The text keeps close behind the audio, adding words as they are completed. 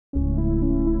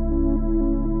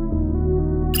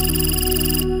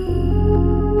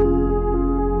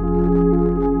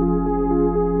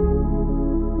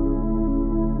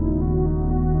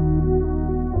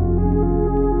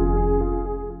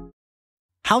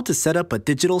How to Set Up a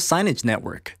Digital Signage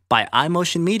Network by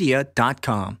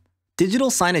iMotionMedia.com. Digital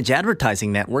signage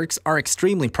advertising networks are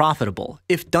extremely profitable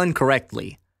if done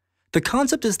correctly. The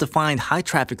concept is to find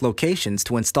high-traffic locations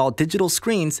to install digital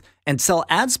screens and sell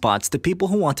ad spots to people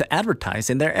who want to advertise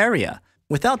in their area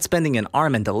without spending an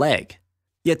arm and a leg,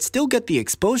 yet still get the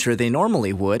exposure they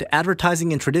normally would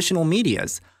advertising in traditional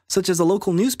medias, such as a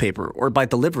local newspaper or by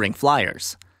delivering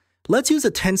flyers. Let's use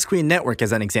a 10-screen network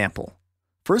as an example.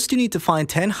 First, you need to find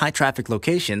 10 high-traffic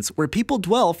locations where people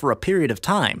dwell for a period of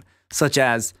time, such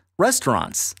as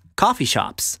restaurants, coffee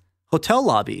shops, hotel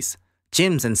lobbies,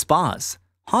 gyms and spas,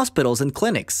 hospitals and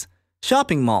clinics,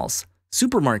 shopping malls,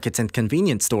 supermarkets and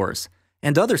convenience stores,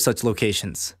 and other such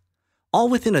locations, all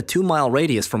within a 2-mile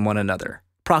radius from one another.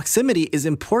 Proximity is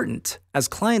important, as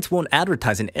clients won't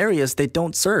advertise in areas they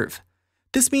don't serve.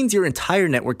 This means your entire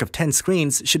network of 10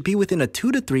 screens should be within a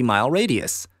 2 to 3 mile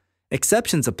radius.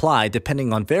 Exceptions apply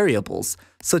depending on variables,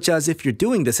 such as if you're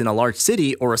doing this in a large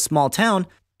city or a small town,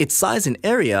 its size and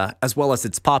area, as well as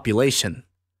its population.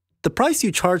 The price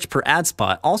you charge per ad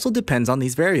spot also depends on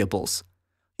these variables.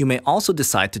 You may also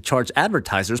decide to charge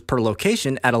advertisers per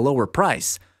location at a lower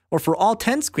price, or for all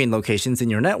 10 screen locations in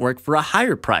your network for a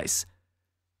higher price.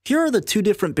 Here are the two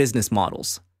different business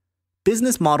models.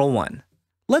 Business Model 1.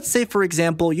 Let's say, for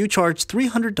example, you charge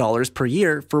 $300 per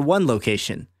year for one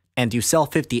location, and you sell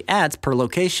 50 ads per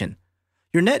location.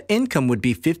 Your net income would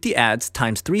be 50 ads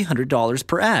times $300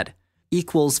 per ad,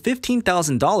 equals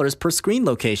 $15,000 per screen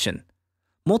location.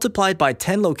 Multiplied by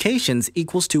 10 locations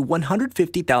equals to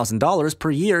 $150,000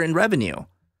 per year in revenue.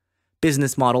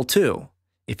 Business Model 2.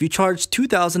 If you charge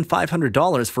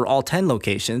 $2,500 for all 10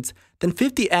 locations, then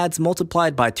 50 ads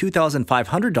multiplied by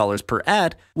 $2,500 per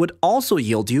ad would also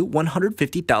yield you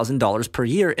 $150,000 per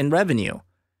year in revenue.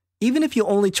 Even if you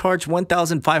only charge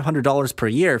 $1,500 per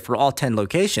year for all 10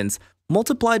 locations,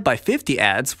 multiplied by 50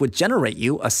 ads would generate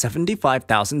you a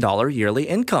 $75,000 yearly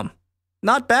income.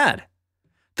 Not bad.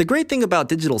 The great thing about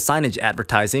digital signage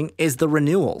advertising is the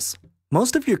renewals.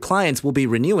 Most of your clients will be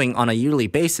renewing on a yearly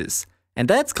basis, and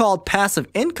that's called passive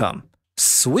income.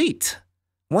 Sweet!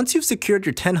 Once you've secured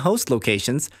your 10 host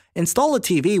locations, install a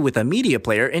TV with a media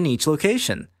player in each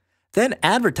location. Then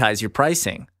advertise your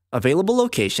pricing, available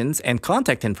locations, and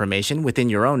contact information within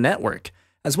your own network,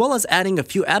 as well as adding a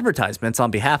few advertisements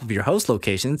on behalf of your host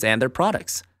locations and their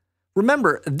products.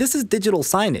 Remember, this is digital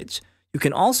signage. You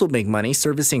can also make money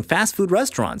servicing fast food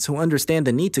restaurants who understand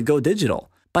the need to go digital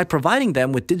by providing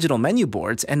them with digital menu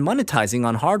boards and monetizing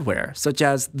on hardware such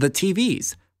as the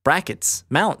TVs, brackets,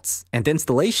 mounts, and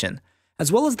installation, as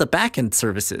well as the back-end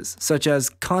services such as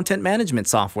content management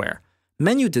software,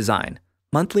 menu design,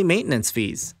 monthly maintenance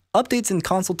fees, updates and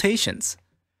consultations.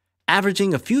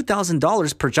 Averaging a few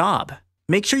 $1,000s per job.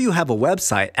 Make sure you have a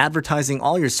website advertising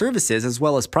all your services as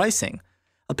well as pricing,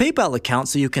 a PayPal account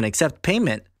so you can accept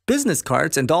payment, business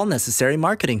cards, and all necessary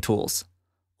marketing tools.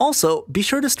 Also, be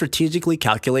sure to strategically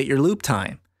calculate your loop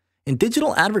time. In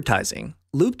digital advertising,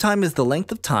 loop time is the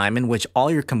length of time in which all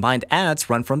your combined ads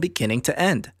run from beginning to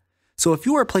end. So if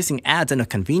you are placing ads in a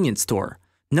convenience store,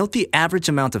 note the average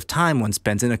amount of time one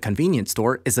spends in a convenience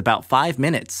store is about 5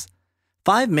 minutes.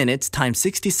 5 minutes times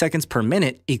 60 seconds per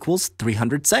minute equals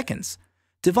 300 seconds.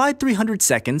 Divide 300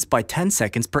 seconds by 10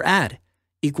 seconds per ad,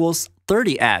 equals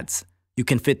 30 ads. You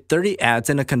can fit 30 ads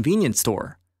in a convenience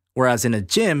store, whereas in a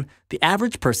gym, the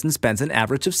average person spends an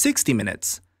average of 60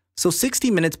 minutes. So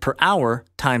 60 minutes per hour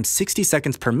times 60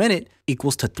 seconds per minute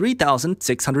equals to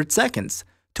 3,600 seconds,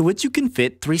 to which you can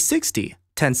fit 360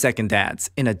 10-second ads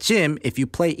in a gym if you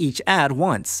play each ad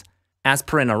once. As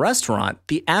per in a restaurant,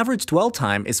 the average dwell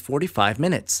time is 45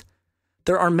 minutes.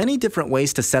 There are many different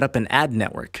ways to set up an ad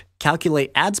network,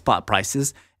 calculate ad spot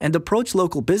prices, and approach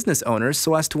local business owners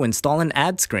so as to install an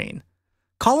ad screen.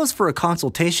 Call us for a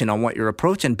consultation on what your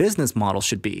approach and business model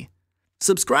should be.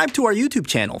 Subscribe to our YouTube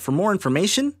channel for more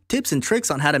information, tips, and tricks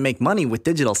on how to make money with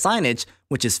digital signage,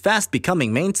 which is fast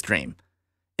becoming mainstream.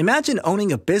 Imagine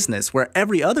owning a business where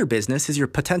every other business is your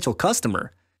potential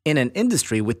customer, in an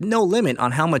industry with no limit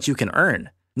on how much you can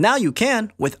earn. Now you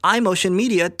can with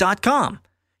iMotionMedia.com.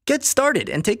 Get started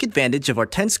and take advantage of our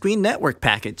 10-screen network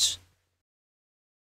package.